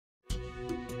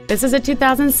This is a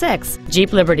 2006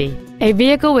 Jeep Liberty, a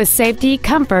vehicle with safety,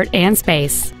 comfort, and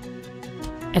space.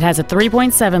 It has a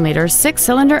 3.7-liter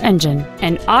six-cylinder engine,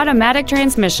 an automatic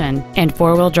transmission, and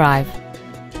four-wheel drive.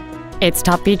 Its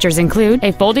top features include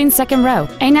a folding second row,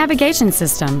 a navigation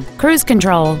system, cruise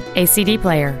control, a CD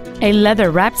player, a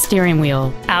leather-wrapped steering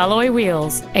wheel, alloy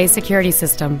wheels, a security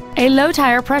system, a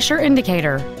low-tire pressure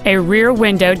indicator, a rear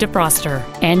window defroster,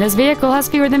 and this vehicle has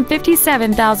fewer than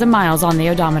 57,000 miles on the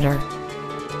odometer.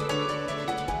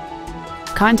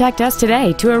 Contact us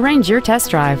today to arrange your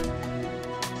test drive.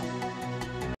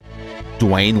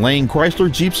 Dwayne Lane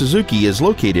Chrysler Jeep Suzuki is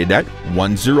located at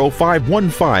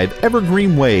 10515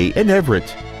 Evergreen Way in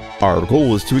Everett. Our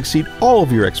goal is to exceed all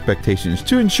of your expectations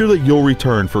to ensure that you'll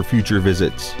return for future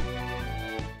visits.